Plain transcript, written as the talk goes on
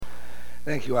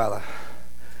Thank you, Isla.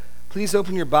 Please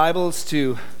open your Bibles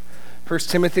to 1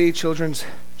 Timothy. Children's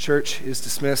Church is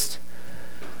dismissed.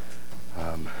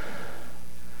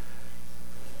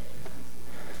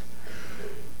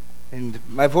 And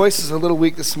my voice is a little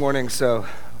weak this morning, so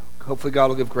hopefully God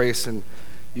will give grace and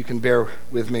you can bear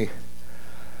with me.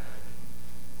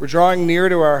 We're drawing near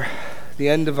to the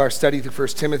end of our study through 1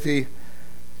 Timothy.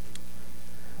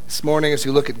 This morning, as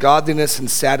we look at godliness and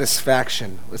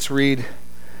satisfaction, let's read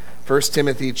 1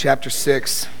 Timothy chapter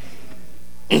 6,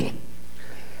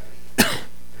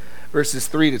 verses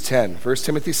 3 to 10. 1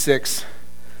 Timothy 6,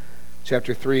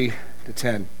 chapter 3 to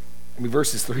 10.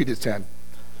 Verses 3 to 10.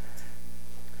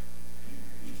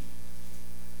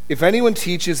 If anyone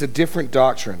teaches a different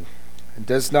doctrine and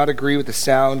does not agree with the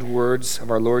sound words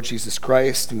of our Lord Jesus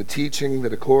Christ and the teaching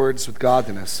that accords with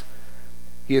godliness,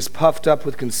 he is puffed up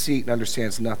with conceit and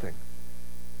understands nothing.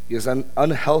 He has an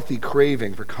unhealthy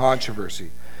craving for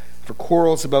controversy, for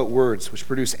quarrels about words which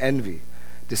produce envy,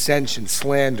 dissension,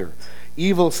 slander,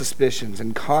 evil suspicions,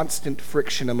 and constant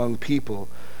friction among people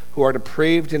who are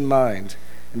depraved in mind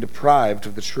and deprived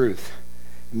of the truth,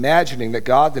 imagining that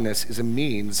godliness is a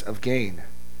means of gain.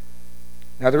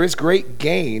 Now there is great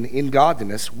gain in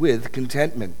godliness with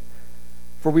contentment,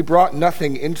 for we brought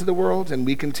nothing into the world, and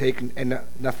we can take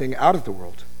nothing out of the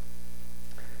world.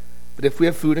 But if we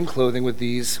have food and clothing, with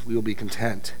these we will be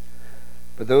content.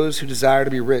 But those who desire to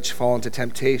be rich fall into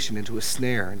temptation, into a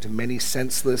snare, into many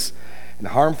senseless and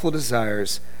harmful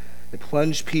desires that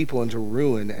plunge people into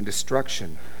ruin and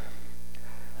destruction.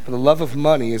 For the love of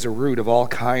money is a root of all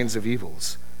kinds of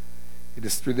evils. It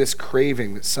is through this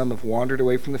craving that some have wandered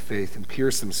away from the faith and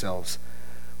pierced themselves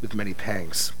with many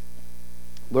pangs.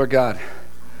 Lord God,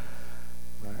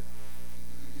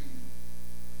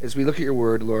 as we look at your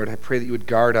word, Lord, I pray that you would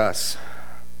guard us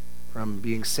from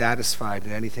being satisfied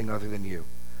in anything other than you.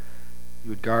 You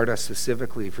would guard us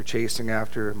specifically for chasing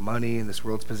after money and this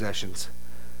world's possessions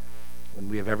when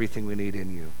we have everything we need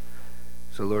in you.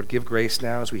 So, Lord, give grace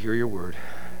now as we hear your word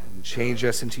and change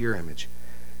us into your image.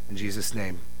 In Jesus'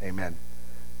 name, amen.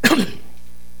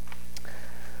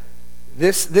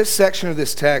 This section of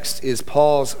this text is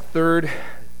Paul's third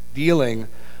dealing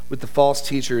with the false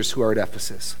teachers who are at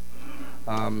Ephesus.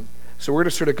 So we're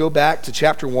going to sort of go back to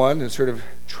chapter 1 and sort of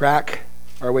track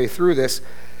our way through this.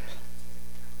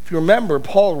 If you remember,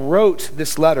 Paul wrote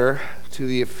this letter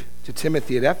to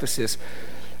Timothy at Ephesus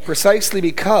precisely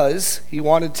because he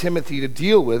wanted Timothy to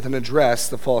deal with and address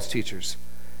the false teachers.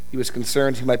 He was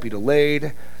concerned he might be delayed,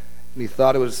 and he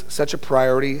thought it was such a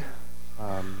priority,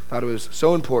 thought it was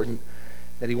so important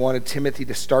that he wanted Timothy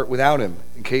to start without him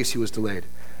in case he was delayed.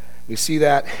 We see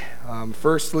that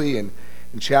firstly in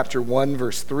chapter 1,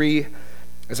 verse 3,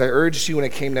 as I urged you when I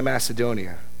came to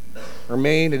Macedonia,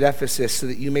 remain at Ephesus so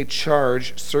that you may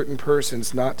charge certain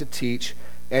persons not to teach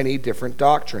any different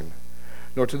doctrine,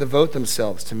 nor to devote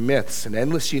themselves to myths and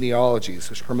endless genealogies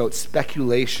which promote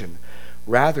speculation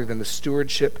rather than the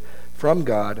stewardship from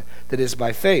God that is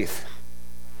by faith.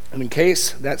 And in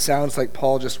case that sounds like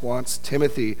Paul just wants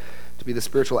Timothy to be the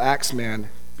spiritual axeman,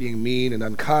 being mean and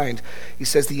unkind, he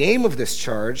says the aim of this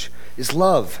charge is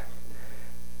love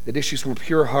that issues from a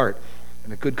pure heart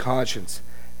and a good conscience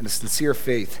and a sincere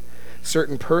faith.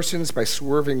 Certain persons, by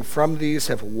swerving from these,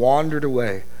 have wandered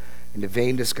away into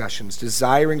vain discussions,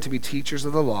 desiring to be teachers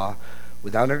of the law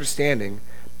without understanding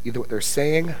either what they're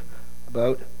saying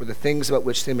about or the things about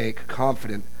which they make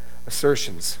confident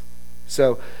assertions.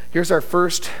 So here's our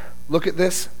first look at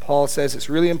this. Paul says it's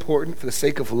really important for the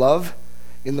sake of love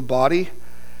in the body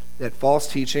that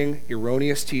false teaching,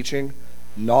 erroneous teaching,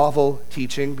 novel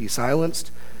teaching be silenced.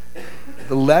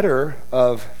 The letter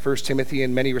of 1 Timothy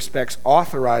in many respects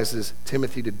authorizes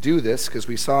Timothy to do this because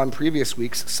we saw in previous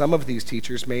weeks some of these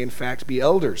teachers may in fact be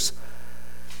elders.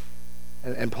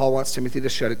 And Paul wants Timothy to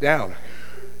shut it down.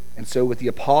 And so with the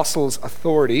apostles'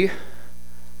 authority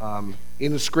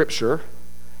in Scripture,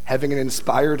 having an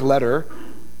inspired letter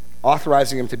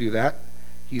authorizing him to do that,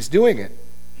 he's doing it.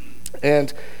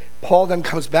 And Paul then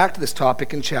comes back to this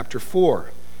topic in chapter 4,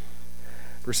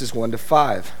 verses 1 to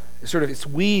 5. It's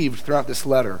weaved throughout this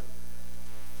letter.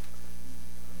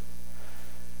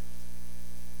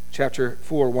 Chapter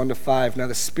 4, 1 to 5. Now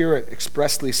the Spirit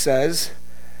expressly says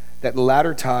that in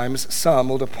latter times some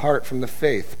will depart from the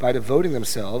faith by devoting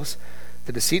themselves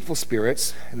to deceitful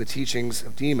spirits and the teachings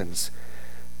of demons,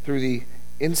 through the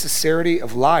insincerity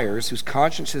of liars whose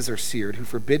consciences are seared, who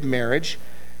forbid marriage,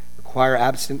 require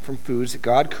abstinence from foods that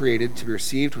God created to be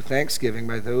received with thanksgiving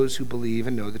by those who believe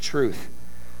and know the truth.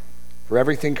 For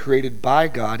everything created by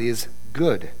God is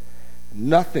good.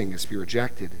 Nothing is to be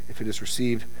rejected if it is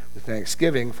received with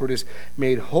thanksgiving, for it is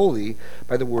made holy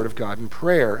by the word of God in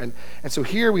prayer. And so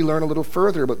here we learn a little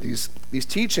further about these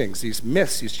teachings, these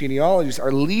myths, these genealogies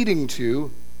are leading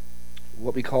to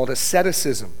what we call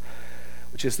asceticism,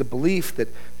 which is the belief that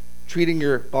treating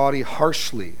your body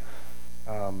harshly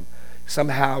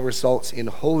somehow results in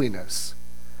holiness.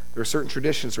 There are certain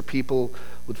traditions where people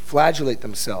would flagellate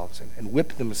themselves and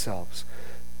whip themselves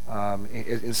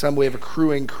in some way of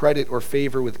accruing credit or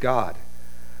favor with God.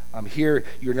 Here,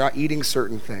 you're not eating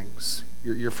certain things.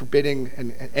 You're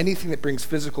forbidding anything that brings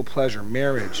physical pleasure,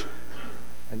 marriage,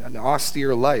 and an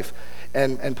austere life.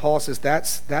 And Paul says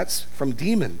that's from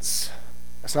demons.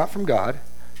 That's not from God.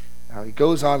 He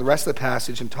goes on the rest of the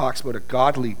passage and talks about a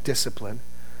godly discipline,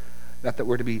 not that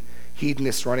we're to be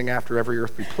hedonists running after every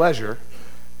earthly pleasure,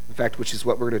 in fact, which is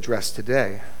what we're going to address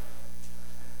today.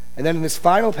 And then in this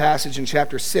final passage in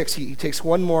chapter 6, he takes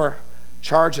one more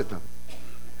charge at them.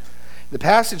 The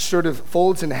passage sort of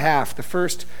folds in half. The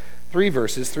first 3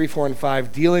 verses, 3, 4, and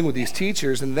 5, dealing with these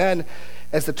teachers. And then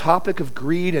as the topic of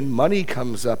greed and money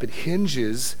comes up, it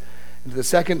hinges into the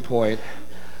second point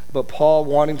about Paul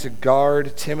wanting to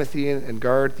guard Timothy and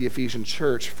guard the Ephesian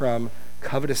church from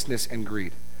covetousness and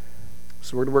greed.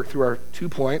 So we're going to work through our 2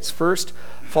 points. First,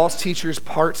 false teachers,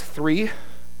 part 3.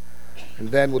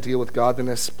 And then we'll deal with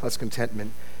godliness plus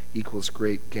contentment equals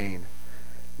great gain.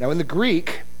 Now in the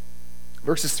Greek,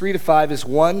 verses 3 to 5 is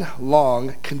one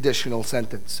long conditional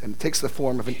sentence, and it takes the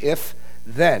form of an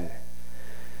if-then.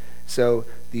 So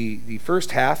the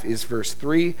first half is verse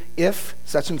 3, if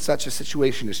such and such a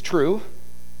situation is true,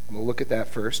 and we'll look at that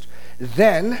first,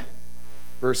 then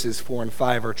verses 4 and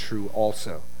 5 are true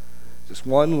also. Just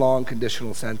one long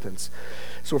conditional sentence.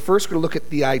 So we're first going to look at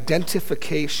the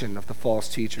identification of the false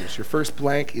teachers. Your first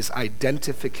blank is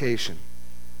identification.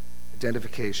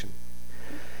 Identification.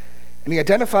 And he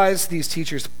identifies these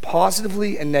teachers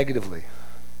positively and negatively,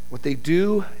 what they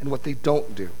do and what they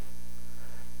don't do.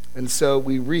 And so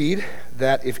we read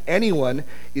that if anyone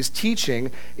is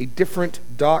teaching a different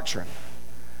doctrine,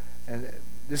 and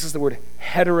this is the word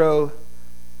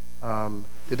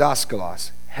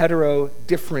didaskalos,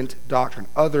 different doctrine,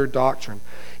 other doctrine.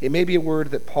 It may be a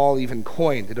word that Paul even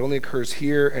coined. It only occurs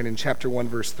here and in chapter 1,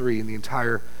 verse 3 in the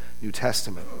entire New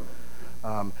Testament.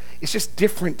 It's just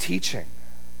different teaching.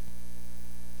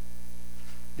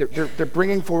 They're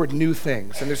bringing forward new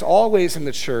things. And there's always in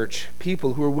the church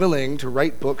people who are willing to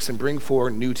write books and bring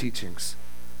forward new teachings.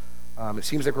 It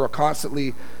seems like we're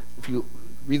constantly, if you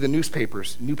read the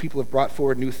newspapers, new people have brought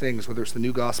forward new things, whether it's the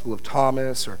new gospel of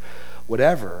Thomas or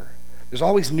whatever. There's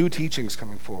always new teachings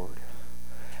coming forward.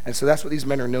 And so that's what these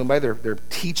men are known by. They're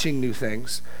teaching new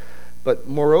things. But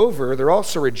moreover, they're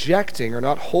also rejecting or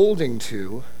not holding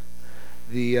to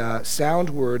the sound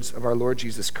words of our Lord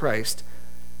Jesus Christ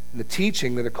and the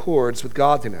teaching that accords with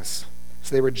godliness.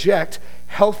 So they reject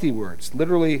healthy words.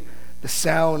 Literally, the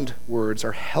sound words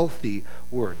are healthy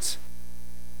words.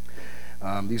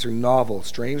 These are novel,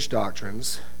 strange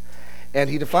doctrines. And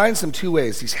he defines them 2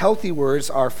 ways. These healthy words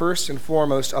are first and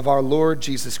foremost of our Lord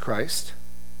Jesus Christ,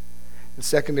 and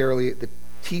secondarily, the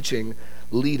teaching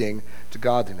leading to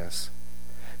godliness.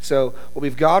 So what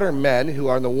we've got are men who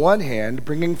are on the one hand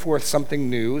bringing forth something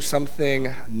new,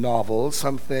 something novel,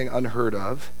 something unheard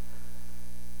of.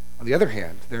 On the other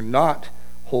hand, they're not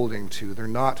they're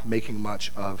not making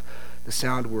much of the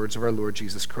sound words of our Lord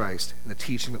Jesus Christ and the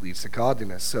teaching that leads to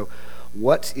godliness. So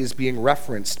what is being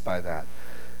referenced by that?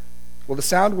 Well, the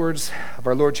sound words of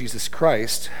our Lord Jesus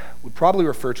Christ would probably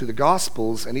refer to the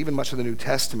Gospels and even much of the New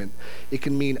Testament. It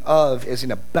can mean of as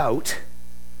in about,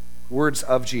 words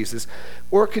of Jesus,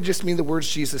 or it could just mean the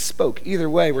words Jesus spoke. Either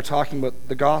way, we're talking about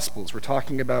the Gospels. We're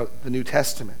talking about the New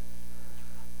Testament.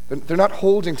 They're not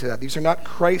holding to that. These are not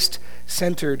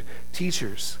Christ-centered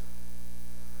teachers.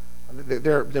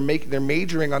 They're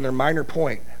majoring on their minor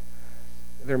point.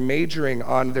 They're majoring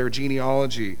on their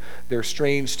genealogy, their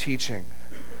strange teaching.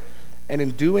 And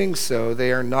in doing so,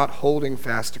 they are not holding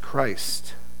fast to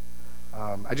Christ.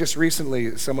 I just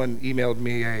recently, someone emailed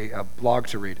me a blog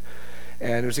to read,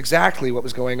 and it was exactly what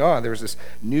was going on. There was this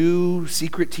new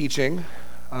secret teaching,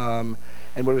 and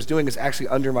what it was doing is actually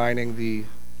undermining the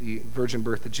virgin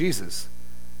birth of Jesus.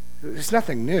 It's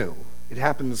nothing new. It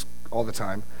happens all the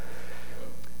time.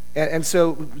 And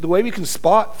so the way we can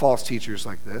spot false teachers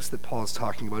like this that Paul is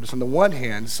talking about is, on the one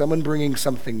hand, someone bringing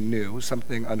something new,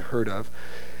 something unheard of.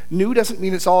 New doesn't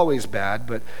mean it's always bad,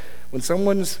 but when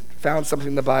someone's found something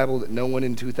in the Bible that no one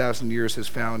in 2,000 years has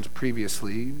found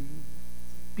previously,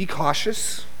 be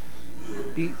cautious.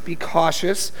 Be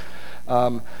cautious.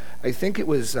 I think it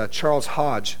was Charles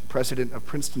Hodge, president of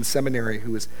Princeton Seminary,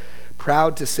 who was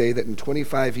proud to say that in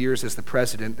 25 years as the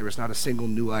president, there was not a single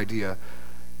new idea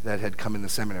that had come in the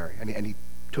seminary, and he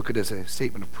took it as a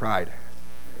statement of pride.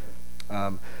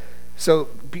 So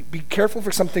be careful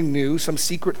for something new, some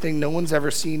secret thing no one's ever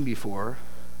seen before.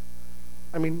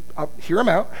 I mean, I'll hear him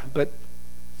out, but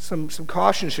some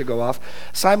caution should go off.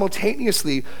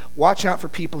 Simultaneously, watch out for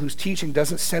people whose teaching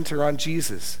doesn't center on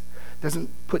Jesus, doesn't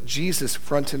put Jesus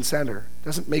front and center,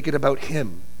 doesn't make it about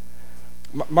him.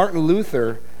 Martin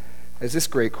Luther has this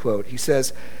great quote. He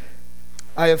says,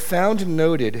 "I have found and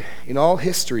noted in all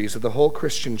histories of the whole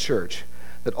Christian church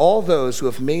that all those who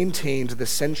have maintained the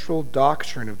central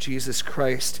doctrine of Jesus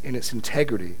Christ in its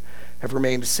integrity have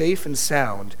remained safe and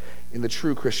sound in the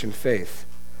true Christian faith.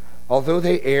 Although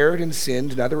they erred and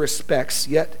sinned in other respects,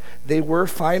 yet they were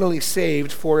finally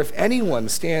saved, for if anyone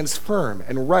stands firm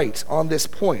and right on this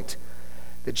point,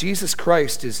 that Jesus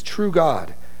Christ is true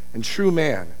God and true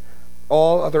man,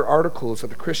 all other articles of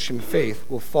the Christian faith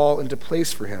will fall into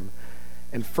place for him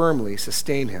and firmly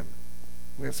sustain him."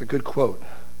 That's a good quote.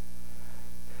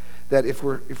 That if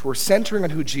we're centering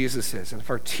on who Jesus is, and if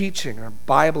our teaching and our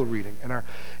Bible reading and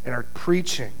our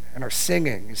preaching and our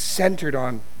singing is centered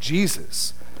on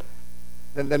Jesus,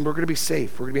 then we're going to be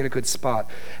safe. We're going to be in a good spot.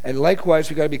 And likewise,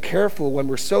 we've got to be careful when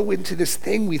we're so into this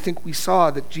thing we think we saw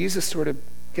that Jesus sort of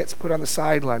gets put on the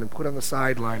sideline and put on the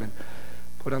sideline and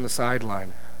put on the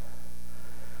sideline.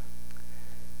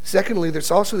 Secondly,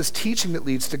 there's also this teaching that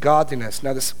leads to godliness.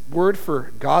 Now, this word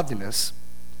for godliness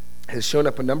has shown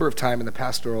up a number of times in the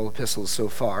pastoral epistles so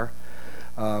far.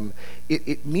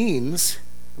 It means,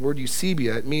 the word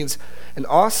eusebia, it means an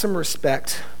awesome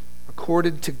respect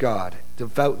accorded to God,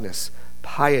 devoutness,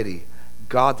 piety,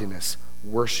 godliness,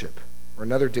 worship. Or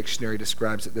another dictionary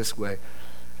describes it this way: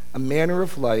 a manner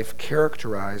of life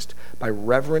characterized by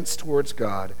reverence towards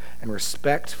God and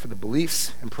respect for the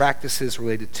beliefs and practices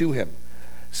related to him.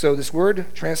 So this word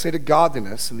translated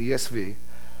godliness in the ESV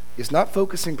is not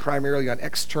focusing primarily on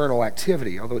external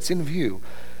activity, although it's in view,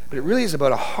 but it really is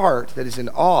about a heart that is in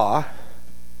awe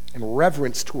and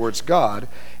reverence towards God,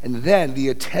 and then the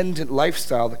attendant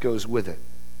lifestyle that goes with it.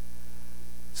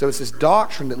 So it's this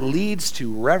doctrine that leads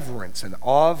to reverence and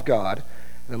awe of God,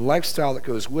 and the lifestyle that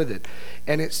goes with it.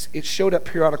 And it showed up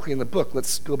periodically in the book.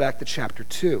 Let's go back to chapter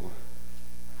 2,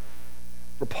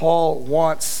 where Paul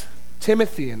wants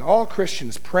Timothy and all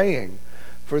Christians praying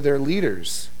for their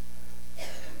leaders,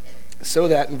 so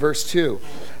that, in verse 2,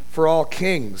 for all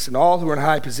kings and all who are in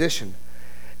high position,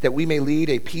 that we may lead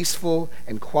a peaceful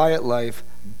and quiet life,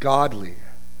 godly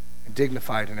and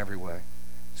dignified in every way.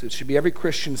 So it should be every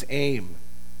Christian's aim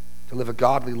to live a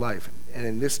godly life. And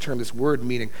in this term, this word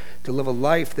meaning to live a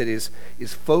life that is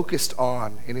focused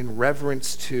on and in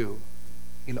reverence to,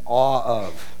 in awe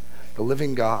of the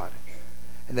living God,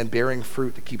 and then bearing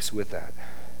fruit that keeps with that.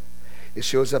 It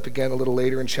shows up again a little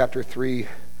later in chapter 3,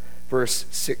 verse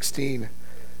 16,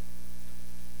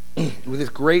 with this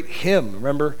great hymn.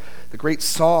 Remember the great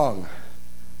song,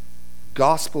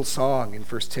 gospel song in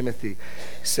 1 Timothy. It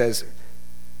says,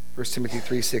 1 Timothy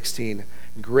 3:16,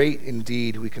 "Great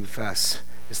indeed, we confess,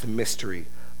 is the mystery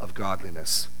of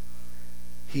godliness.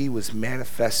 He was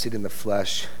manifested in the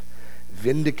flesh,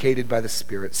 vindicated by the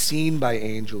Spirit, seen by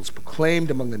angels, proclaimed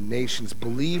among the nations,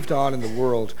 believed on in the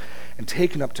world, and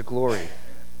taken up to glory."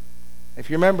 If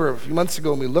you remember a few months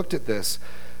ago when we looked at this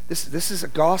is a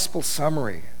gospel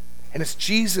summary, and it's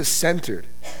Jesus-centered.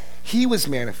 He was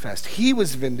manifest, he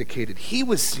was vindicated, he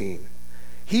was seen,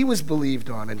 he was believed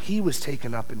on, and he was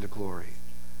taken up into glory.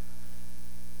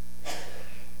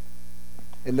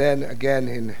 And then again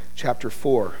in chapter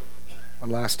 4,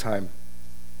 one last time,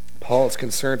 Paul is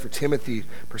concerned for Timothy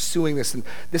pursuing this, and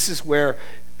this is where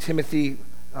Timothy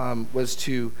was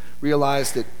to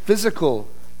realize that physical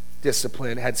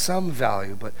discipline had some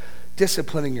value, but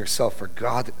disciplining yourself for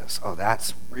godliness,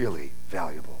 that's really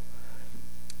valuable.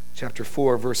 Chapter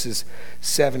 4, verses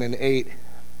 7 and 8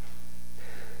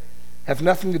 have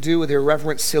nothing to do with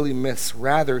irreverent, silly myths.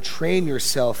 Rather, train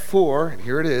yourself for, and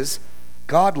here it is,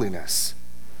 godliness.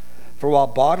 For while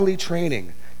bodily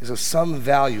training is of some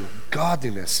value,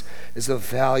 godliness is of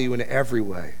value in every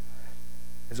way,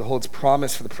 as it holds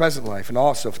promise for the present life and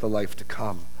also for the life to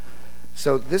come.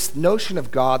 So this notion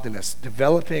of godliness,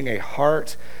 developing a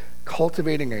heart,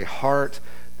 cultivating a heart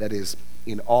that is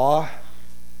in awe,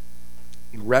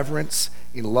 in reverence,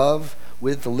 in love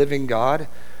with the living God,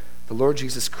 the Lord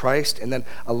Jesus Christ, and then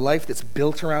a life that's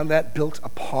built around that, built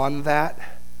upon that,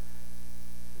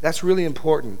 that's really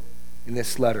important in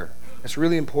this letter. It's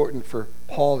really important for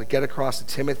Paul to get across to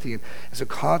Timothy, and so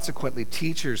consequently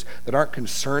teachers that aren't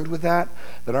concerned with that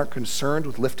aren't concerned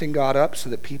with lifting God up so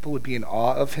that people would be in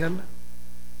awe of him.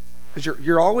 Because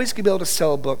you're always going to be able to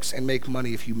sell books and make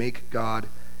money if you make God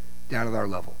down at our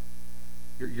level.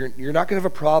 You're not going to have a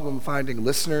problem finding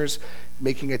listeners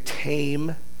making a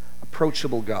tame,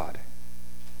 approachable God.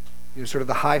 Sort of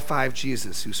the high five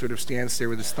Jesus who sort of stands there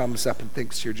with his thumbs up and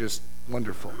thinks you're just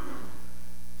wonderful.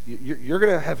 You're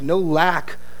going to have no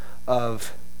lack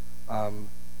of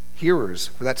hearers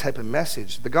for that type of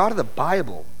message. The God of the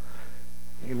Bible,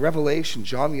 in Revelation,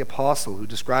 John the Apostle, who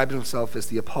described himself as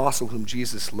the apostle whom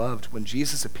Jesus loved, when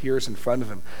Jesus appears in front of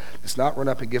him, does not run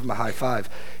up and give him a high five.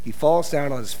 He falls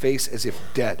down on his face as if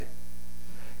dead,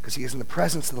 because he is in the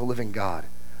presence of the living God,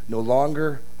 no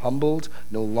longer humbled,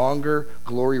 no longer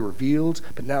glory revealed,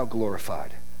 but now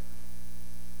glorified.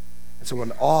 And so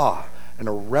an awe and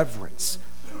a reverence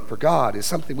for God is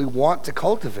something we want to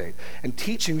cultivate, and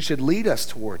teaching should lead us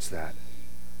towards that.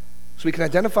 So we can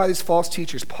identify these false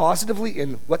teachers positively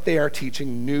in what they are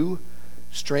teaching, new,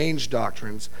 strange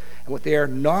doctrines, and what they are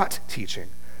not teaching.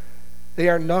 They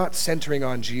are not centering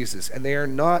on Jesus, and they are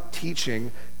not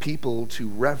teaching people to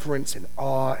reverence and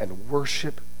awe and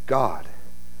worship God.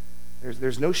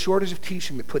 There's no shortage of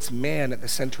teaching that puts man at the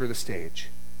center of the stage.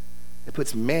 It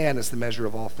puts man as the measure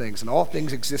of all things, and all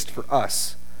things exist for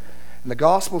us. And the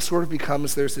gospel sort of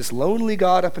becomes, there's this lonely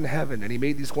God up in heaven, and he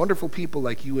made these wonderful people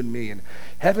like you and me, and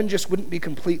heaven just wouldn't be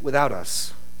complete without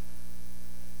us.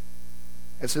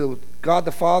 And so God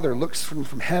the Father looks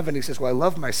from heaven, he says, well, I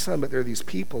love my son, but there are these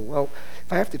people. Well,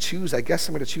 if I have to choose, I guess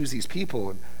I'm going to choose these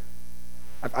people. And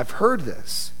I've heard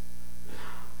this.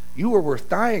 You are worth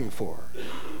dying for.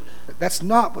 That's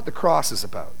not what the cross is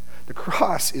about. The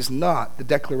cross is not the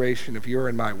declaration of your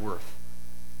and my worth.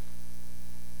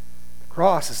 The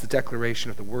cross is the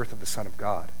declaration of the worth of the Son of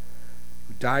God,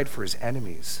 who died for his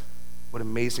enemies. What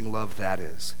amazing love that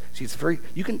is. See, it's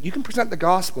you can present the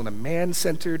gospel in a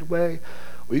man-centered way,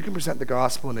 or you can present the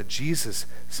gospel in a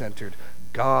Jesus-centered,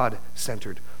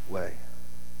 God-centered way.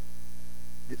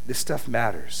 This stuff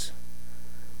matters.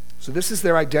 So this is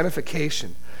their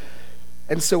identification.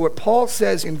 And so what Paul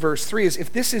says in verse 3 is,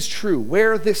 if this is true,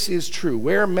 where this is true,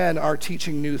 where men are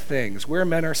teaching new things, where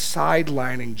men are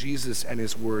sidelining Jesus and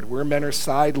his word, where men are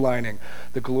sidelining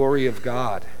the glory of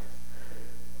God,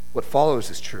 what follows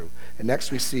is true. And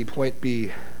next we see point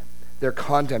B, their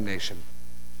condemnation.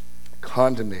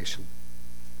 Condemnation.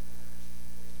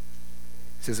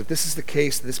 He says, if this is the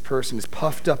case, this person is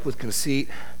puffed up with conceit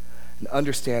and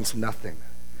understands nothing.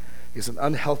 He has an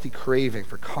unhealthy craving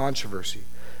for controversy,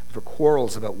 for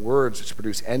quarrels about words which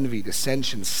produce envy,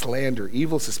 dissension, slander,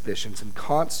 evil suspicions, and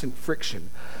constant friction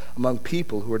among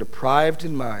people who are depraved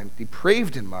in mind, and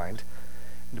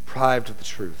deprived of the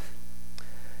truth.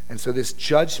 And so this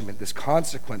judgment, this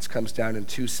consequence comes down in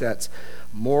two sets,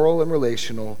 moral and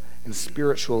relational, and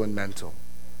spiritual and mental.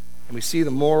 And we see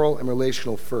the moral and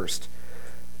relational first.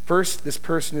 First, this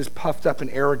person is puffed up and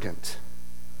arrogant.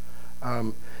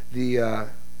 The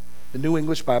New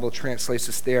English Bible translates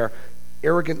this there,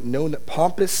 arrogant,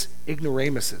 pompous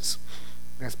ignoramuses.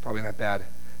 That's probably not bad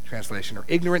translation. Or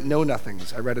ignorant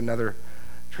know-nothings. I read another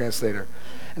translator.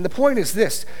 And the point is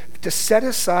this, to set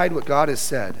aside what God has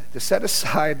said, to set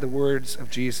aside the words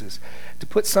of Jesus, to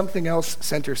put something else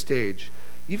center stage,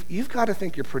 you've got to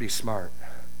think you're pretty smart.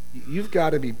 You've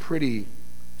got to be pretty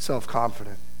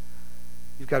self-confident.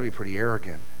 You've got to be pretty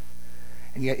arrogant.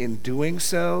 And yet in doing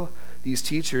so, these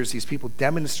teachers, these people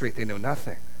demonstrate they know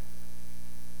nothing.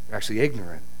 They're actually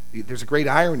ignorant. There's a great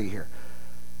irony here.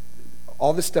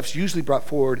 All this stuff's usually brought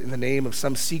forward in the name of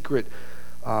some secret,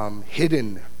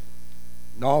 hidden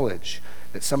knowledge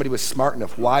that somebody was smart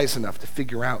enough, wise enough to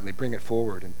figure out, and they bring it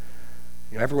forward. And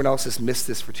everyone else has missed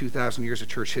this for 2,000 years of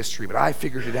church history, but I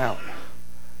figured it out.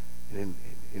 And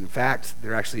in fact,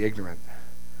 they're actually ignorant,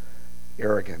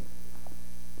 arrogant.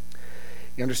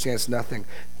 He understands nothing.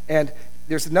 And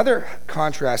there's another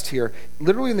contrast here.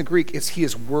 Literally in the Greek, he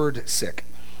is word sick.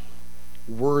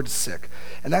 Word sick.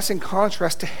 And that's in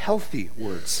contrast to healthy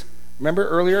words. Remember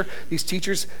earlier, these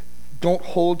teachers don't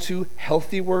hold to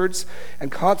healthy words,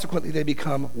 and consequently they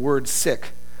become word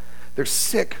sick. They're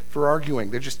sick for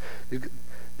arguing.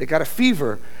 They got a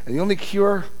fever, and the only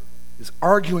cure is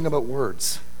arguing about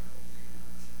words.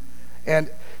 And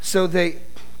so they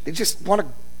just want to,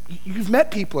 you've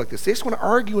met people like this. They just want to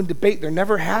argue and debate. They're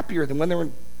never happier than when they were,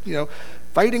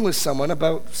 fighting with someone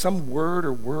about some word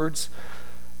or words.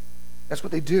 That's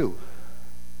what they do.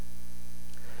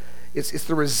 It's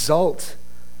the result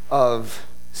of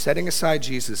setting aside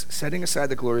Jesus, setting aside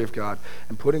the glory of God,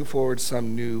 and putting forward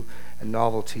some new and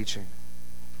novel teaching.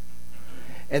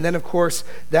 And then, of course,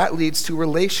 that leads to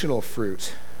relational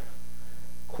fruit.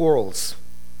 Quarrels,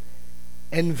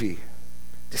 envy,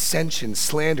 dissension,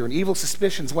 slander, and evil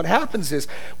suspicions. What happens is,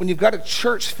 when you've got a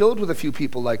church filled with a few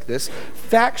people like this,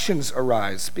 factions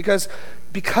arise. Because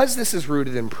this is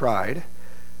rooted in pride,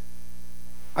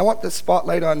 I want the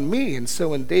spotlight on me. And so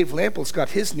when Dave Lamples got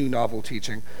his new novel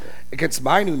teaching against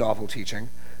my new novel teaching,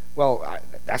 well,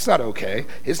 that's not okay.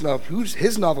 His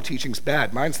novel teaching's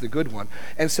bad. Mine's the good one.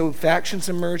 And so factions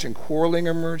emerge and quarreling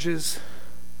emerges.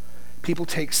 People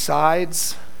take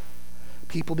sides.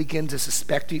 People begin to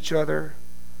suspect each other.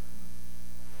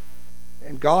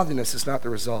 And godliness is not the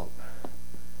result.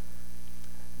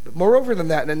 But moreover than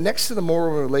that, and then next to the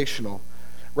moral and relational,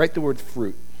 write the word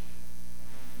fruit.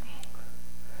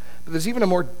 But there's even a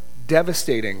more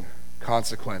devastating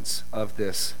consequence of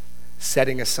this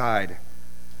setting aside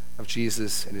of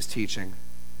Jesus and his teaching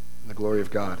and the glory of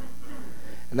God.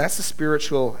 And that's the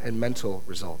spiritual and mental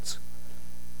results.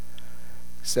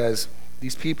 It says,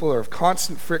 these people are of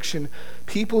constant friction,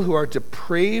 people who are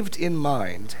depraved in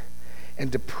mind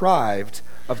and deprived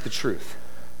of the truth.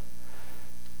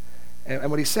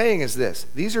 And what he's saying is this: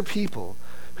 these are people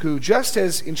who, just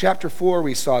as in chapter 4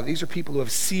 we saw, these are people who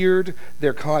have seared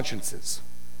their consciences.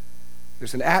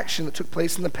 There's an action that took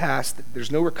place in the past that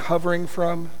there's no recovering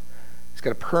from. It's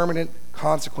got a permanent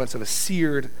consequence of a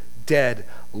seared, dead,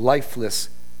 lifeless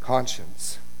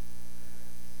conscience.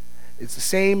 It's the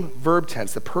same verb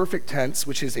tense, the perfect tense,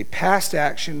 which is a past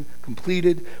action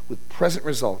completed with present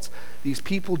results. These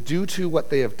people, due to what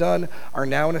they have done, are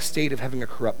now in a state of having a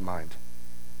corrupt mind.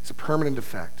 It's a permanent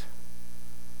effect.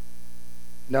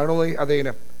 Not only are they in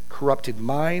a corrupted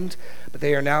mind, but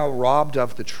they are now robbed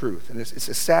of the truth. And it's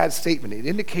a sad statement. It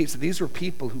indicates that these were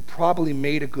people who probably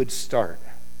made a good start.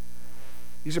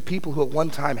 These are people who at one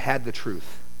time had the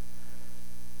truth,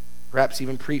 perhaps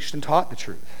even preached and taught the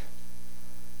truth.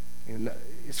 And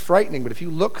it's frightening, but if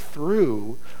you look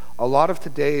through a lot of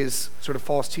today's sort of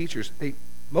false teachers,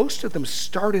 most of them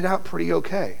started out pretty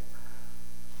okay.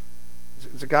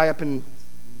 There's a guy up in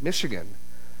Michigan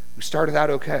who started out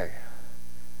okay,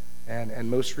 and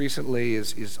most recently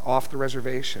is off the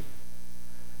reservation.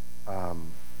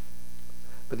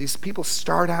 But these people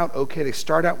start out okay. They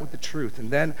start out with the truth, and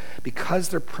then because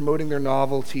they're promoting their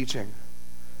novel teaching,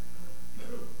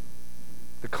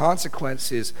 the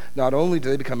consequence is not only do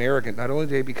they become arrogant, not only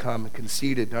do they become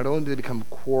conceited, not only do they become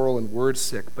quarrel and word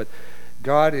sick, but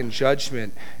God in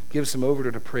judgment gives them over to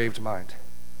a depraved mind.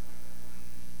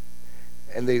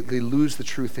 And they lose the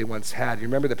truth they once had. You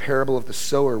remember the parable of the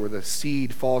sower where the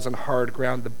seed falls on hard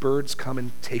ground, the birds come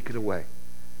and take it away.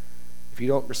 If you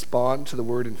don't respond to the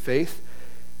word in faith,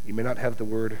 you may not have the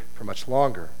word for much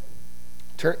longer.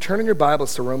 Turn in your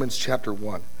Bibles to Romans chapter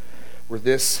 1, where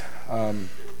this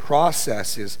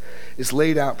process is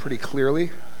laid out pretty clearly.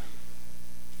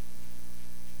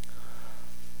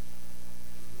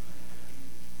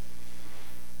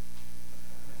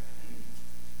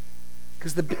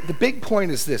 Because the big point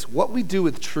is this: what we do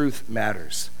with truth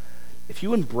matters. If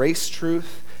you embrace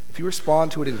truth, if you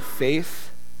respond to it in faith,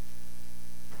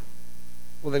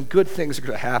 well, then good things are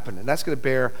going to happen, and that's going to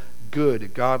bear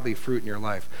good, godly fruit in your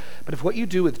life. But if what you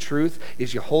do with truth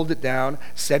is you hold it down,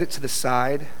 set it to the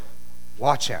side,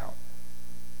 watch out.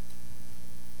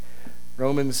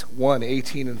 Romans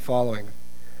 1:18 and following.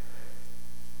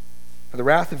 For the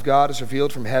wrath of God is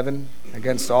revealed from heaven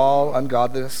against all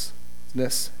ungodliness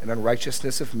and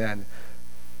unrighteousness of men,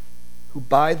 who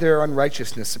by their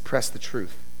unrighteousness suppress the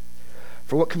truth.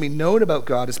 For what can be known about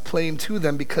God is plain to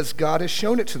them, because God has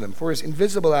shown it to them. For his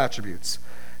invisible attributes,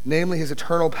 namely his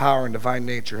eternal power and divine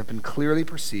nature, have been clearly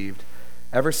perceived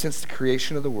ever since the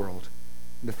creation of the world,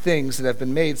 and the things that have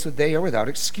been made, so they are without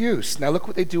excuse. Now look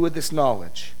what they do with this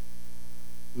knowledge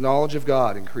of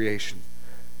God in creation.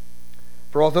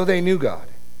 For although they knew God,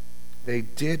 they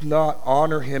did not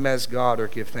honor him as God or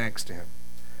give thanks to him.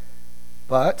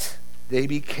 But they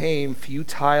became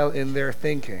futile in their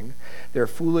thinking. Their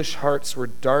foolish hearts were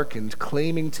darkened.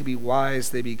 Claiming to be wise,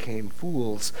 they became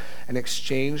fools and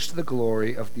exchanged the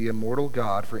glory of the immortal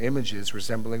God for images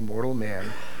resembling mortal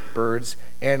man, birds,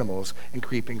 animals, and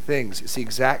creeping things. It's the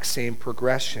exact same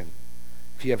progression.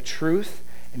 If you have truth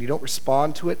and you don't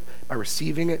respond to it by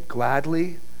receiving it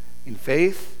gladly in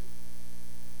faith,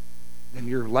 then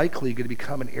you're likely going to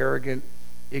become an arrogant,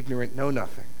 ignorant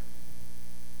know-nothing.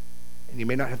 And you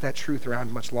may not have that truth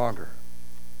around much longer.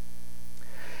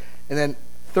 And then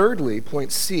thirdly,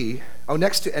 point C,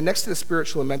 next to the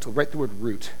spiritual and mental, write the word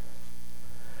root.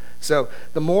 So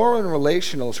the moral and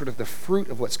relational is sort of the fruit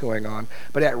of what's going on,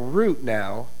 but at root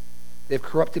now, they have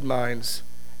corrupted minds,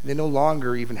 and they no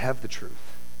longer even have the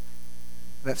truth.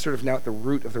 And that's sort of now at the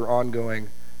root of their ongoing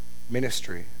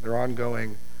ministry, their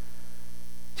ongoing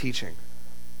teaching.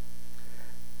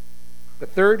 But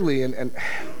thirdly, and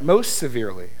most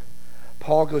severely,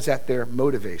 Paul goes at their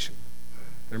motivation.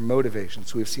 Their motivation.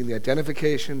 So we've seen the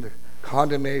identification, the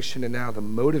condemnation, and now the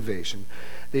motivation.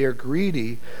 They are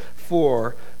greedy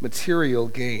for material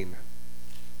gain.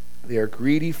 They are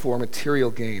greedy for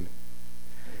material gain.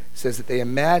 It says that they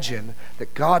imagine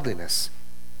that godliness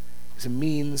is a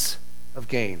means of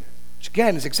gain, which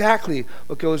again is exactly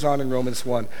what goes on in Romans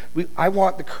 1. I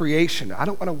want the creation. I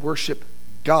don't want to worship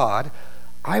God.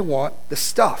 I want the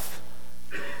stuff.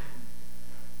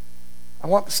 I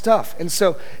want the stuff. And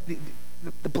so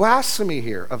the blasphemy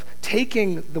here of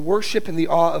taking the worship and the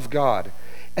awe of God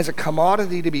as a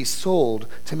commodity to be sold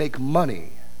to make money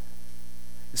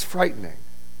is frightening.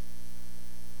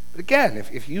 But again,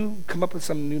 if you come up with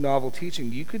some new novel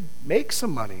teaching, you could make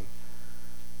some money.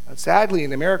 And sadly,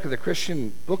 in America, the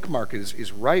Christian book market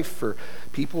is rife for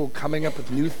people coming up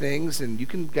with new things, and you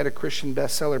can get a Christian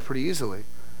bestseller pretty easily.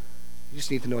 You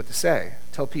just need to know what to say.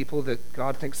 Tell people that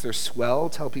God thinks they're swell.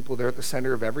 Tell people they're at the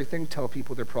center of everything. Tell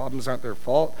people their problems aren't their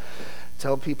fault.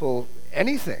 Tell people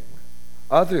anything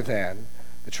other than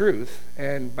the truth,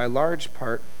 and by large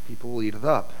part, people will eat it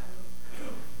up.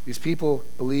 These people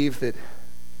believe that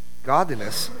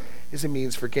godliness is a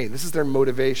means for gain. This is their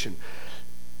motivation.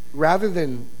 Rather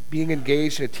than being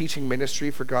engaged in a teaching ministry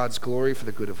for God's glory, for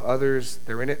the good of others,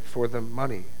 they're in it for the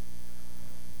money.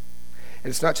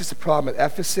 And it's not just a problem at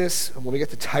Ephesus. When we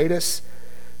get to Titus,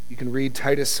 you can read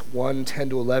Titus 1, 10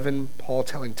 to 11, Paul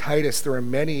telling Titus, there are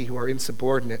many who are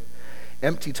insubordinate,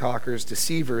 empty talkers,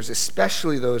 deceivers,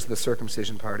 especially those in the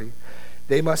circumcision party.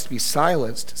 They must be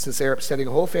silenced, since they are upsetting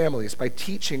whole families by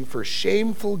teaching for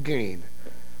shameful gain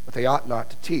what they ought not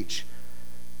to teach.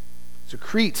 So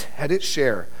Crete had its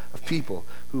share of people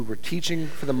who were teaching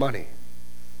for the money.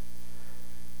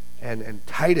 And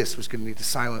Titus was going to need to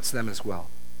silence them as well.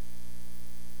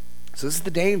 So this is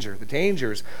the danger. The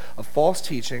dangers of false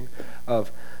teaching,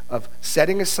 of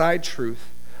setting aside truth,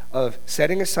 of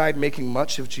setting aside making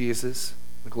much of Jesus,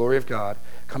 the glory of God,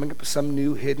 coming up with some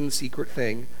new hidden secret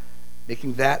thing,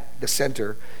 making that the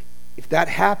center. If that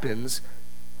happens,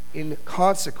 in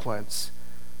consequence,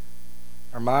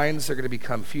 our minds are going to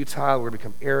become futile, we're going to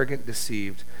become arrogant,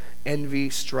 deceived. Envy,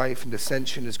 strife, and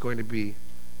dissension is going to be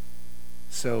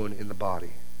sown in the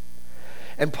body.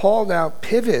 And Paul now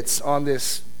pivots on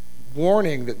this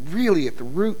warning that really at the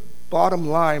root, bottom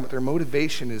line, what their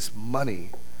motivation is money.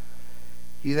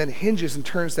 He then hinges and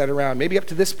turns that around. Maybe up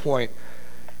to this point,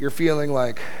 you're feeling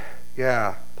like,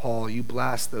 yeah, Paul, you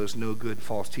blast those no good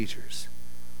false teachers.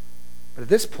 But at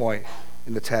this point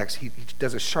in the text, he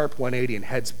does a sharp 180 and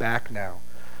heads back now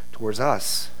towards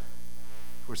us,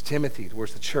 towards Timothy,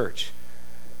 towards the church.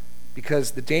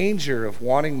 Because the danger of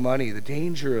wanting money, the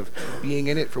danger of being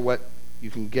in it for what you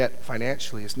can get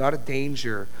financially is not a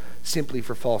danger simply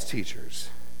for false teachers,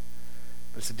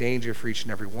 but it's a danger for each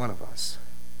and every one of us.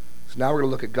 So now we're going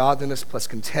to look at godliness plus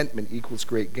contentment equals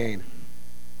great gain.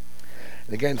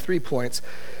 And again, 3 points.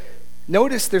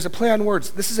 Notice there's a play on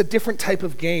words. This is a different type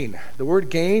of gain. The word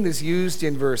gain is used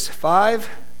in verse 5.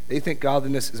 They think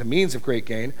godliness is a means of great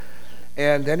gain.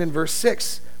 And then in verse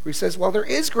 6, where he says, well, there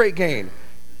is great gain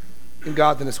in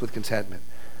godliness with contentment.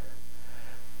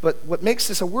 But what makes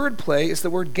this a word play is the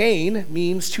word gain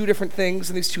means 2 different things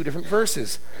in these 2 different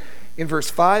verses. In verse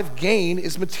 5, gain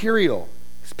is material.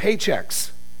 It's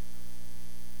paychecks.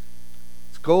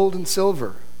 It's gold and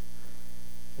silver.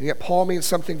 And yet Paul means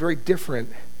something very different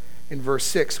in verse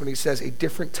 6 when he says a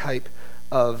different type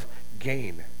of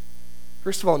gain.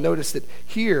 First of all, notice that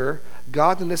here,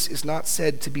 godliness is not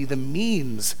said to be the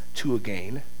means to a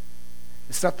gain.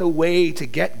 It's not the way to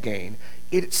get gain.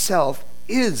 It itself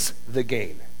is the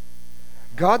gain.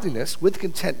 Godliness with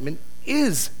contentment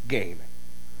is gain.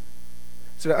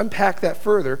 So to unpack that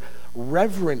further,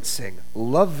 reverencing,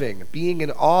 loving, being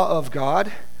in awe of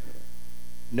God,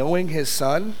 knowing his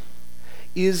Son,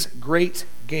 is great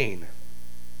gain.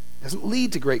 It doesn't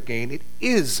lead to great gain, it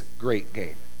is great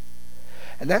gain.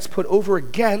 And that's put over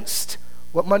against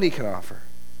what money can offer.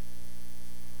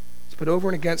 It's put over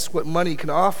and against what money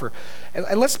can offer.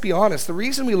 And let's be honest, the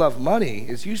reason we love money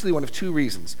is usually one of 2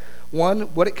 reasons. One,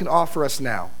 what it can offer us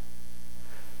now.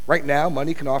 Right now,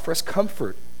 money can offer us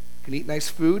comfort. You can eat nice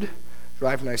food,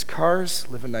 drive nice cars,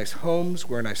 live in nice homes,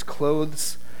 wear nice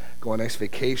clothes, go on nice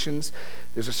vacations.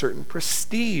 There's a certain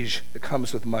prestige that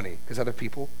comes with money because other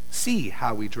people see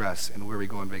how we dress and where we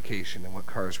go on vacation and what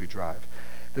cars we drive.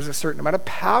 There's a certain amount of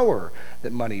power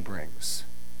that money brings.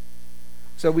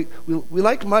 So we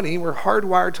like money. We're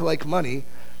hardwired to like money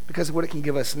because of what it can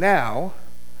give us now.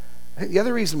 I think the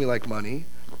other reason we like money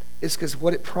is because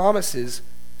what it promises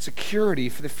security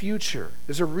for the future.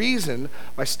 There's a reason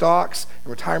why stocks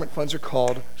and retirement funds are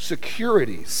called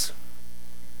securities.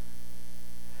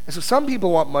 And so some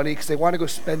people want money because they want to go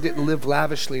spend it and live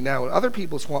lavishly now, and other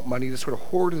people just want money to sort of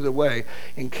hoard it away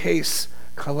in case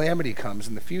calamity comes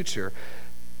in the future.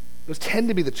 Those tend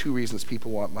to be the two reasons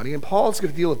people want money. And Paul's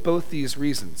going to deal with both these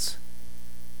reasons.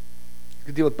 He's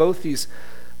going to deal with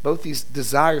both these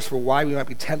desires for why we might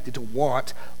be tempted to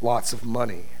want lots of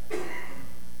money.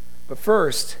 But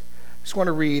first, I just want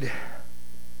to read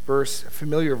a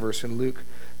familiar verse in Luke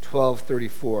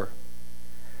 12:34.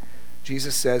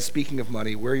 Jesus says, speaking of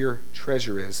money, where your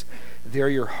treasure is, there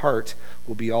your heart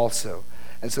will be also.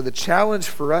 And so the challenge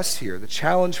for us here, the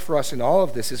challenge for us in all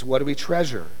of this is, what do we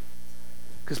treasure?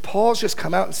 Because Paul's just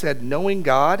come out and said, knowing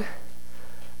God,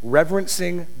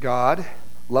 reverencing God,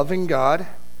 loving God,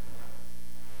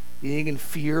 being in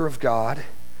fear of God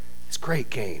is great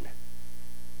gain.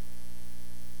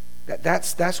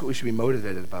 That's what we should be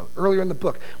motivated about. Earlier in the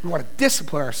book, we want to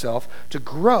discipline ourselves to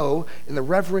grow in the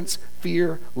reverence,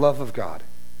 fear, love of God.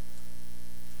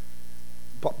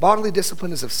 Bodily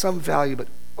discipline is of some value, but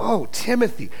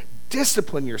Timothy,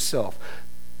 discipline yourself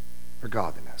for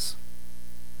godliness.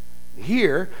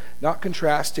 Here, not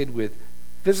contrasted with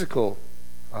physical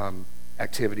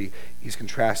activity, he's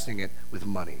contrasting it with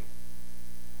money.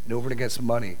 And over and against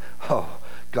money,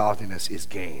 godliness is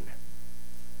gain.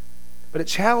 But it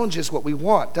challenges what we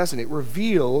want, doesn't it? It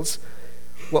reveals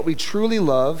what we truly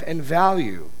love and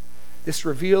value. This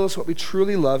reveals what we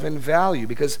truly love and value,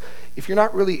 because if you're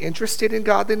not really interested in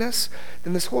godliness,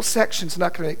 then this whole section's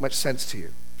not going to make much sense to you.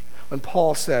 When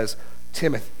Paul says,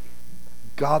 Timothy,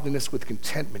 godliness with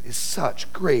contentment is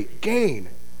such great gain.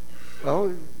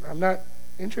 Well, I'm not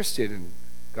interested in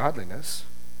godliness.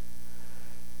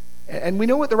 And we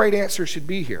know what the right answer should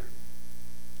be here.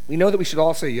 We know that we should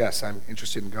all say, yes, I'm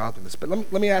interested in godliness. But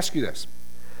let me ask you this.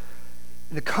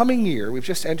 In the coming year, we've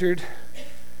just entered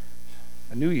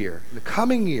a new year. In the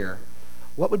coming year,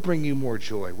 what would bring you more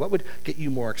joy? What would get you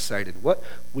more excited? What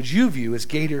would you view as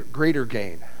greater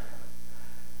gain?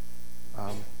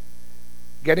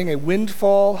 Getting a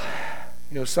windfall,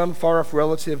 some far-off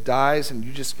relative dies and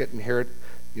you just get inherit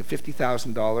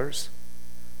 $50,000,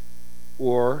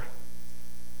 or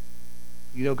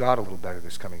you know God a little better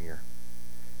this coming year.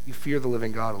 You fear the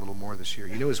living God a little more this year.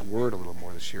 You know his word a little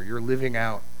more this year. You're living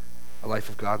out a life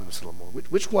of godliness a little more.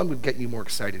 Which one would get you more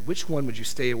excited? Which one would you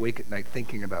stay awake at night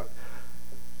thinking about?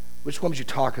 Which one would you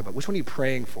talk about? Which one are you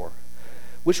praying for?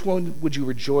 Which one would you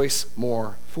rejoice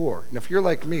more for? And if you're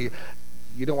like me,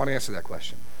 you don't want to answer that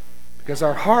question. Because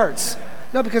our hearts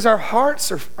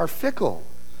are fickle.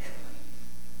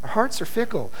 Our hearts are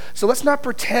fickle. So let's not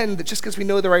pretend that just because we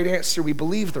know the right answer, we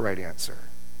believe the right answer.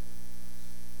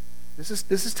 This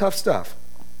is tough stuff.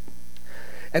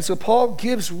 And so Paul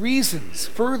gives reasons,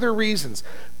 further reasons.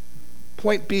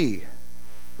 Point B,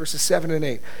 verses 7 and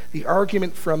 8. The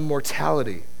argument from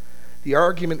mortality. The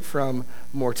argument from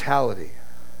mortality.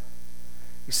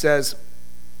 He says,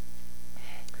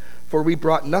 for we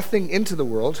brought nothing into the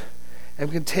world,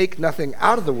 and can take nothing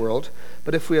out of the world,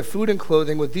 but if we have food and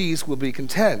clothing, with these we'll be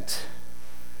content.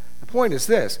 The point is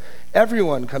this: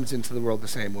 everyone comes into the world the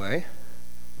same way,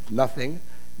 with nothing,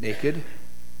 naked.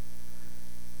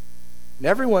 And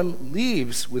everyone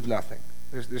leaves with nothing.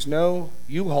 There's no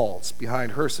U-Hauls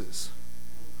behind hearses,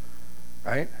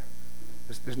 right?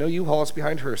 There's no U-Hauls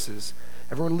behind hearses.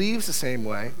 Everyone leaves the same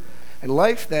way. And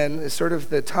life then is sort of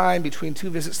the time between two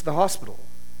visits to the hospital.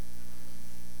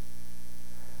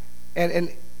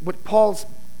 And what Paul's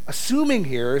assuming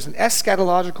here is an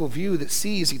eschatological view that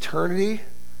sees eternity,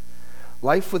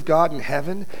 life with God in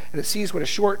heaven, and it sees what a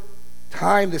short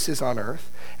time this is on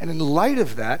earth. And in light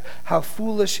of that, how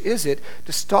foolish is it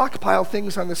to stockpile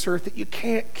things on this earth that you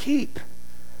can't keep,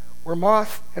 where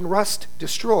moth and rust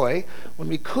destroy, when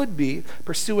we could be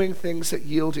pursuing things that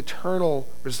yield eternal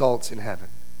results in heaven.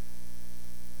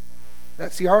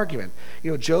 That's the argument.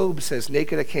 Job says,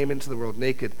 naked I came into the world,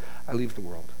 naked I leave the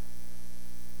world.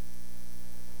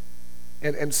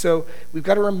 And so we've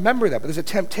got to remember that. But there's a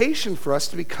temptation for us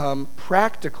to become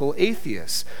practical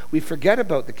atheists. We forget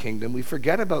about the kingdom. We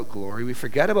forget about glory. We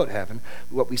forget about heaven.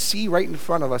 What we see right in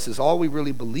front of us is all we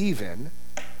really believe in.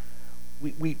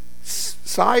 We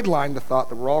sideline the thought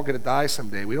that we're all going to die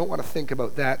someday. We don't want to think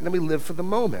about that. And then we live for the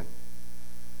moment.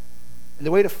 And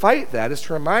the way to fight that is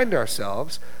to remind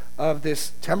ourselves of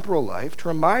this temporal life, to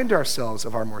remind ourselves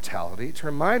of our mortality, to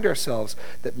remind ourselves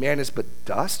that man is but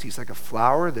dust. He's like a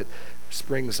flower that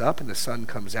springs up and the sun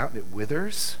comes out and it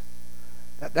withers.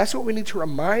 That's what we need to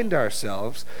remind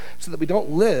ourselves, so that we don't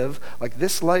live like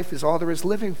this life is all there is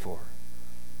living for.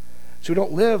 So we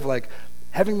don't live like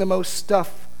having the most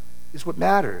stuff is what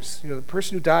matters. The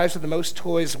person who dies with the most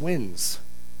toys wins.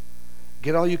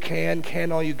 Get all you can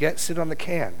all you get, sit on the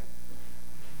can.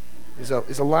 Is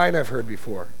a line I've heard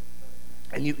before.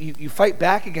 And you fight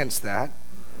back against that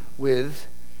with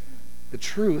the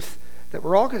truth that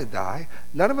we're all going to die.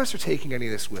 None of us are taking any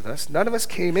of this with us. None of us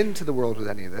came into the world with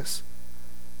any of this.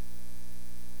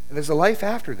 And there's a life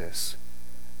after this,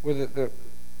 where the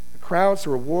crowns, the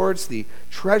rewards, the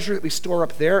treasure that we store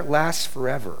up there lasts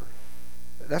forever.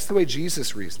 That's the way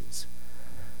Jesus reasons.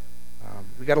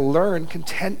 We got to learn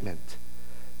contentment,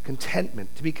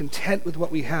 to be content with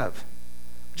what we have,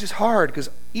 which is hard because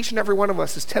each and every one of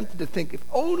us is tempted to think, if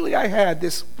only I had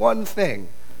this one thing.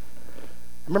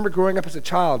 I remember growing up as a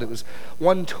child, it was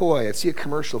one toy. I'd see a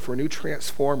commercial for a new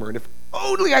Transformer, and if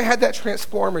only I had that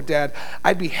Transformer, Dad,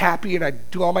 I'd be happy and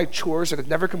I'd do all my chores and I'd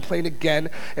never complain again.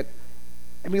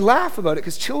 And we laugh about it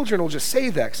because children will just say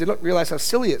that because they don't realize how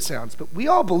silly it sounds. But we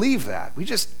all believe that. We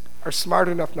just are smart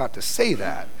enough not to say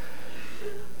that.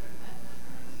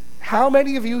 How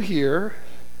many of you here,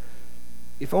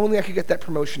 if only I could get that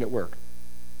promotion at work?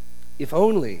 If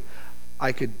only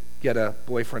I could get a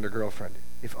boyfriend or girlfriend?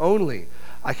 If only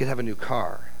I could have a new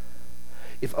car?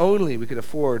 If only we could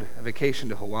afford a vacation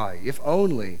to Hawaii? If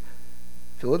only,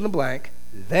 fill in the blank,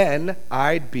 then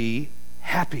I'd be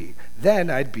happy.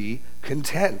 Then I'd be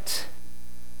content.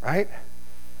 Right?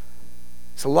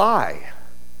 It's a lie.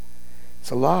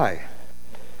 It's a lie.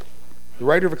 The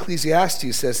writer of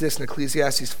Ecclesiastes says this in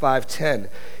Ecclesiastes 5:10,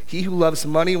 "He who loves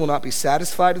money will not be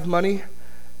satisfied with money,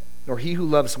 nor he who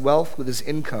loves wealth with his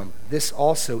income. This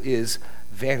also is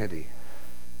vanity."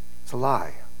 It's a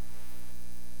lie.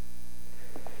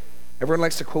 Everyone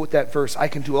likes to quote that verse, "I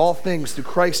can do all things through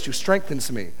Christ who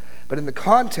strengthens me." But in the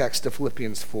context of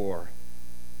Philippians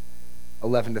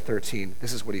 4:11-13,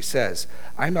 this is what he says,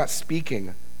 "I'm not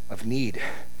speaking of need,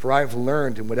 for I have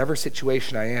learned in whatever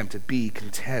situation I am to be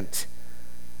content.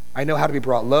 I know how to be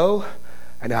brought low.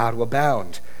 I know how to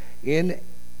abound. In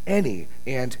any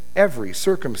and every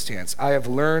circumstance, I have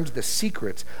learned the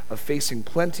secret of facing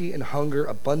plenty and hunger,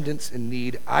 abundance and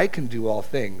need. I can do all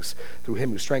things through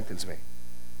him who strengthens me."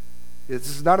 This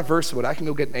is not a verse about I can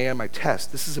go get an A on my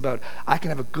test. This is about I can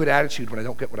have a good attitude when I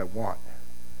don't get what I want.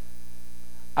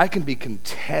 I can be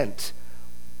content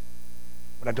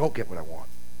when I don't get what I want.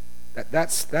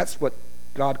 That's what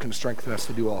God can strengthen us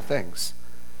to do all things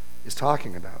is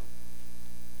talking about.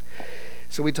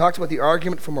 So we talked about the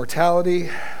argument for mortality.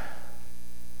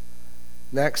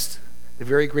 Next, the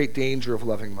very great danger of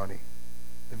loving money.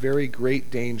 The very great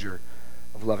danger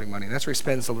of loving money. And that's where he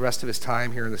spends the rest of his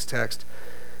time here in this text.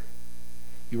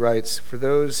 He writes, "For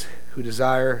those who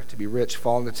desire to be rich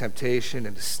fall into temptation,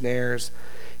 into snares,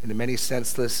 into many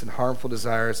senseless and harmful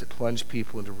desires that plunge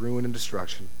people into ruin and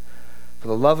destruction. For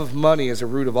the love of money is a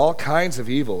root of all kinds of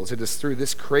evils. It is through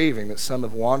this craving that some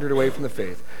have wandered away from the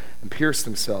faith and pierced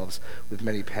themselves with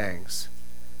many pangs."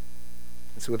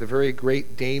 And so with a very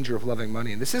great danger of loving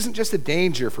money, and this isn't just a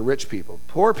danger for rich people.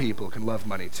 Poor people can love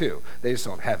money too. They just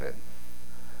don't have it.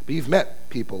 But you've met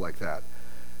people like that.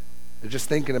 They're just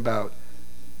thinking about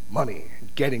money,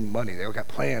 getting money. They've got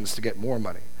plans to get more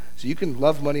money. So you can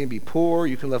love money and be poor.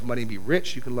 You can love money and be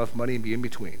rich. You can love money and be in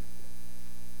between.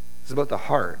 It's about the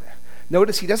heart.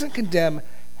 Notice he doesn't condemn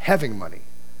having money.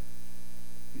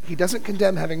 He doesn't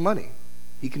condemn having money.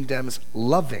 He condemns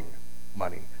loving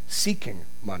money, seeking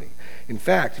money. In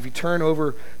fact, if you turn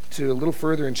over to a little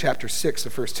further in chapter 6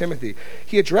 of 1 Timothy,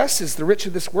 he addresses the rich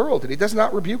of this world and he does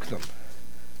not rebuke them.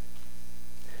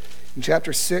 In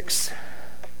chapter 6,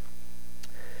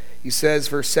 he says,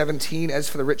 verse 17, "As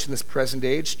for the rich in this present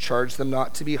age, charge them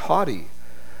not to be haughty,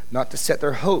 not to set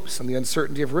their hopes on the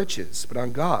uncertainty of riches, but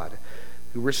on God,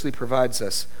 who richly provides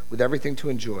us with everything to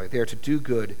enjoy. They are to do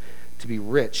good, to be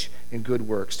rich in good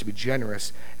works, to be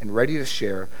generous and ready to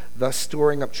share, thus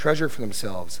storing up treasure for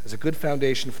themselves as a good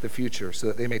foundation for the future, so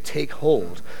that they may take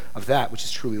hold of that which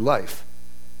is truly life."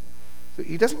 So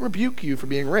he doesn't rebuke you for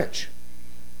being rich.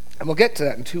 And we'll get to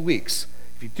that in 2 weeks.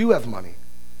 If you do have money,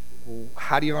 well,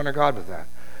 how do you honor God with that?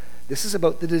 This is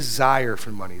about the desire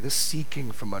for money, the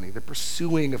seeking for money, the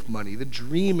pursuing of money, the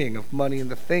dreaming of money,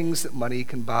 and the things that money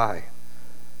can buy.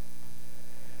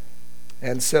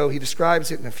 And so he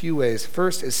describes it in a few ways.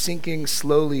 First, as sinking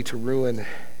slowly to ruin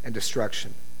and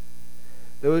destruction.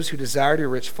 Those who desire to be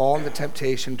rich fall into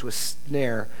temptation, to a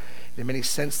snare, and many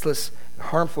senseless and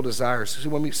harmful desires. So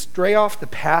when we stray off the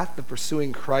path of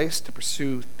pursuing Christ, to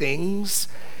pursue things,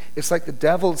 it's like the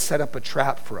devil set up a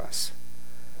trap for us.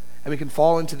 And we can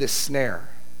fall into this snare.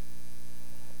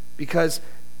 Because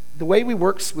the way we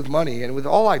work with money and with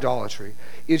all idolatry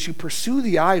is you pursue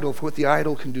the idol for what the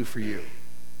idol can do for you.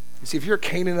 You see, if you're a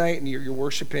Canaanite and you're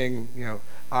worshiping,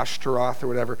 Ashtaroth or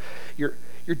whatever, you're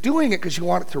doing it because you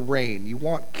want it to rain. You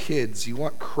want kids. You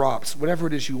want crops. Whatever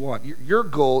it is you want. Your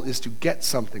goal is to get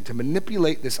something, to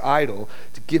manipulate this idol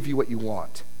to give you what you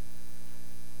want.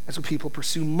 And so people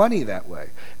pursue money that way.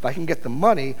 If I can get the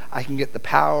money, I can get the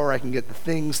power, I can get the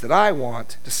things that I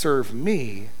want to serve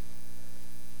me.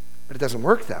 But it doesn't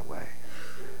work that way.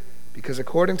 Because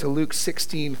according to Luke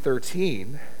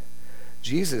 16:13,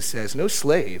 Jesus says, no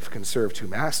slave can serve two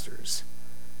masters.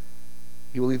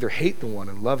 He will either hate the one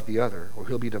and love the other, or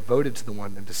he'll be devoted to the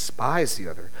one and despise the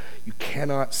other. You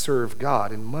cannot serve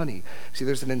God and money. See,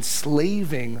 there's an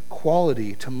enslaving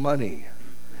quality to money.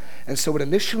 And so what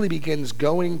initially begins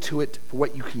going to it for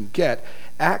what you can get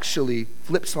actually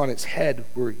flips on its head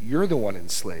where you're the one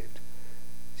enslaved.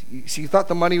 See, you thought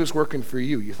the money was working for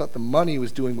you. You thought the money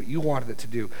was doing what you wanted it to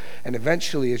do. And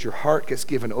eventually, as your heart gets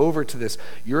given over to this,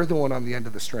 you're the one on the end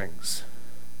of the strings.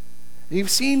 And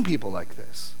you've seen people like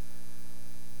this.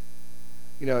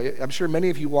 You know, I'm sure many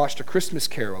of you watched A Christmas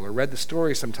Carol or read the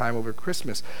story sometime over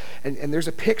Christmas. And there's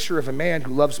a picture of a man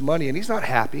who loves money, and he's not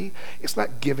happy. It's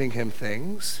not giving him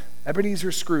things.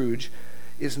 Ebenezer Scrooge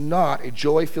is not a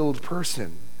joy-filled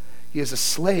person. He is a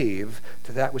slave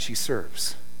to that which he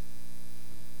serves.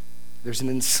 There's an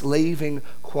enslaving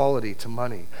quality to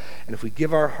money. And if we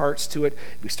give our hearts to it,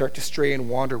 if we start to stray and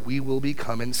wander, we will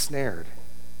become ensnared.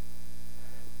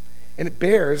 And it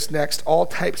bears, next, all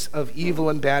types of evil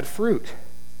and bad fruit.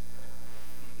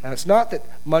 Now, it's not that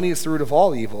money is the root of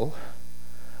all evil,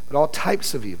 but all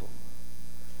types of evil.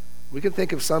 We can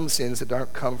think of some sins that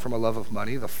don't come from a love of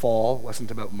money. The fall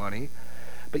wasn't about money.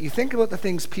 But you think about the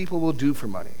things people will do for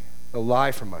money. They'll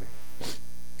lie for money.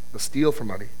 They'll steal for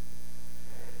money.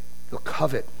 They'll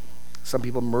covet. Some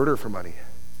people murder for money,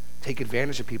 take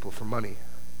advantage of people for money,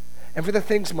 and for the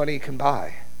things money can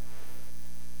buy.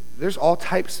 There's all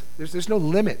types, there's no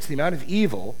limit to the amount of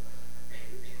evil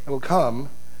that will come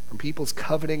from people's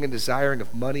coveting and desiring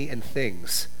of money and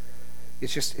things.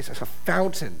 It's a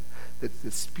fountain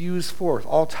that spews forth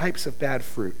all types of bad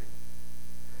fruit.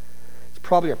 It's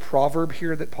probably a proverb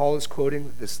here that Paul is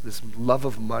quoting. This love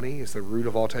of money is the root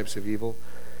of all types of evil.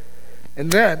 And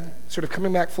then, sort of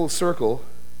coming back full circle,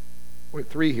 point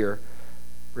 3 here,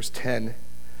 verse 10,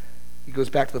 he goes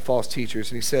back to the false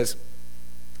teachers and he says,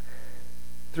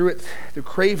 through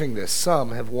craving this,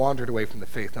 some have wandered away from the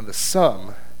faith. Now the some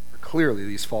are clearly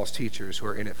these false teachers who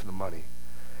are in it for the money.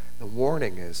 The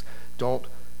warning is, don't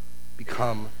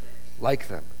become like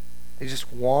them. They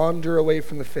just wander away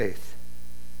from the faith.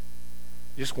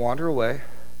 Just wander away.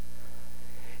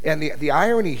 And the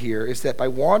irony here is that by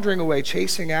wandering away,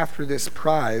 chasing after this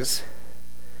prize,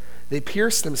 they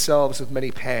pierce themselves with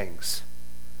many pangs.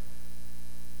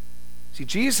 See,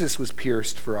 Jesus was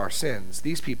pierced for our sins.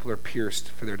 These people are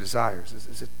pierced for their desires.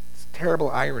 It's a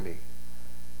terrible irony.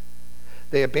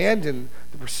 They abandon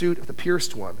the pursuit of the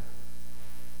pierced one,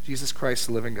 Jesus Christ,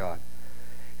 the living God.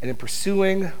 And in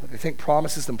pursuing what they think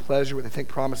promises them pleasure, what they think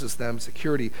promises them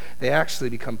security, they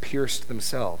actually become pierced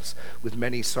themselves with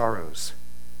many sorrows.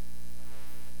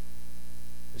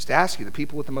 Just to ask you, the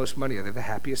people with the most money, are they the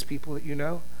happiest people that you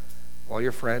know? Of all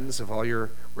your friends, of all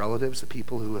your relatives, the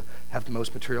people who have the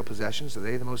most material possessions, are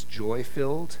they the most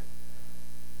joy-filled,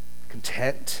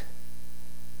 content?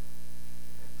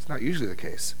 It's not usually the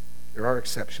case. There are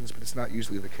exceptions, but it's not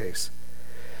usually the case.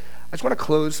 I just want to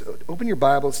close. Open your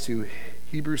Bibles to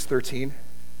Hebrews 13.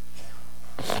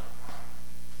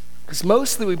 Because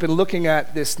mostly we've been looking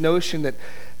at this notion that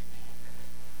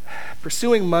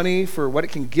pursuing money for what it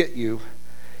can get you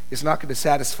is not going to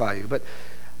satisfy you. But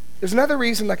there's another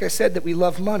reason, like I said, that we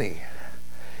love money.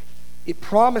 It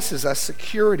promises us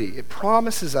security. It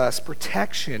promises us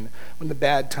protection when the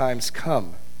bad times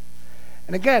come.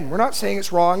 And again, we're not saying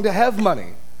it's wrong to have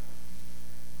money.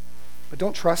 But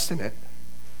don't trust in it.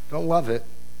 Don't love it.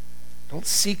 Don't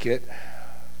seek it.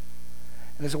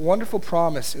 And there's a wonderful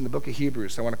promise in the book of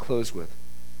Hebrews I want to close with.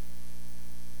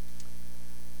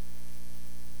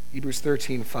 Hebrews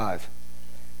 13:5.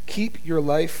 Keep your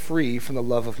life free from the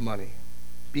love of money.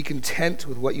 Be content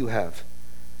with what you have.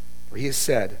 For he has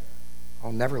said,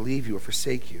 I'll never leave you or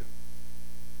forsake you.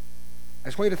 I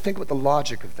just want you to think about the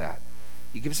logic of that.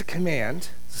 He gives a command.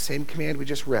 It's the same command we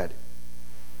just read.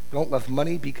 Don't love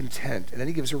money, be content. And then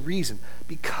he gives a reason.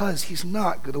 Because he's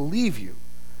not going to leave you.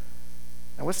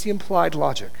 Now what's the implied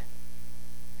logic?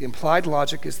 The implied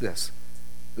logic is this.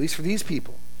 At least for these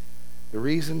people. The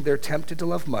reason they're tempted to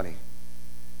love money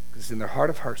is in their heart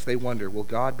of hearts they wonder, will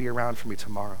God be around for me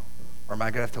tomorrow? Or am I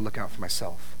going to have to look out for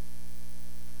myself?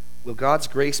 Will God's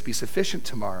grace be sufficient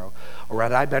tomorrow? Or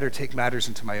had I better take matters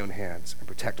into my own hands and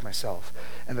protect myself?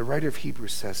 And the writer of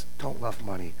Hebrews says, don't love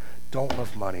money. Don't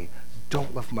love money.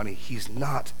 Don't love money. He's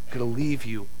not going to leave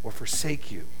you or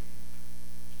forsake you.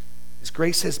 His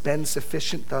grace has been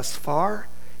sufficient thus far.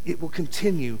 It will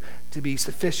continue to be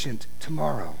sufficient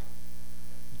tomorrow.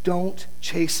 Don't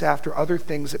chase after other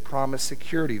things that promise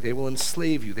security. They will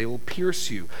enslave you. They will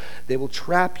pierce you. They will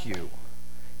trap you.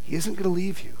 He isn't going to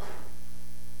leave you.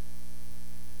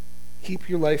 Keep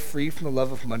your life free from the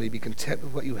love of money. Be content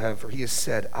with what you have, for he has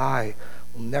said, I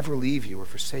will never leave you or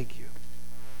forsake you.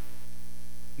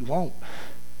 He won't.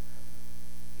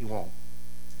 He won't.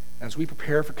 And as we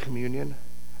prepare for communion,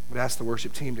 I would ask the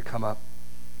worship team to come up.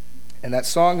 And that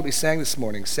song that we sang this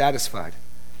morning, Satisfied,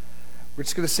 we're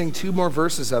just going to sing 2 more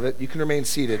verses of it. You can remain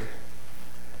seated.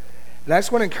 And I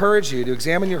just want to encourage you to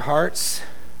examine your hearts,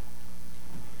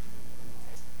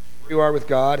 where you are with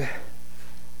God.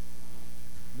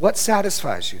 What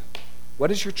satisfies you? What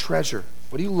is your treasure?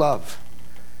 What do you love?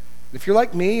 If you're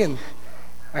like me and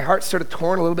my heart's sort of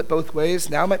torn a little bit both ways,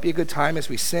 now might be a good time as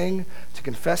we sing to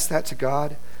confess that to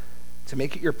God, to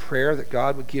make it your prayer that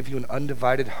God would give you an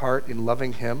undivided heart in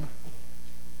loving him,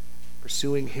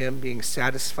 pursuing him, being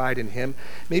satisfied in him.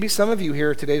 Maybe some of you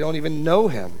here today don't even know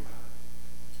him.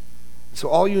 So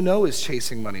all you know is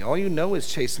chasing money. All you know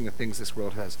is chasing the things this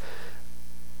world has.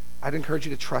 I'd encourage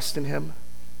you to trust in him.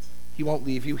 He won't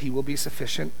leave you. He will be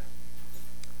sufficient.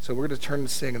 So we're going to turn and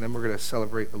sing, and then we're going to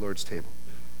celebrate the Lord's table.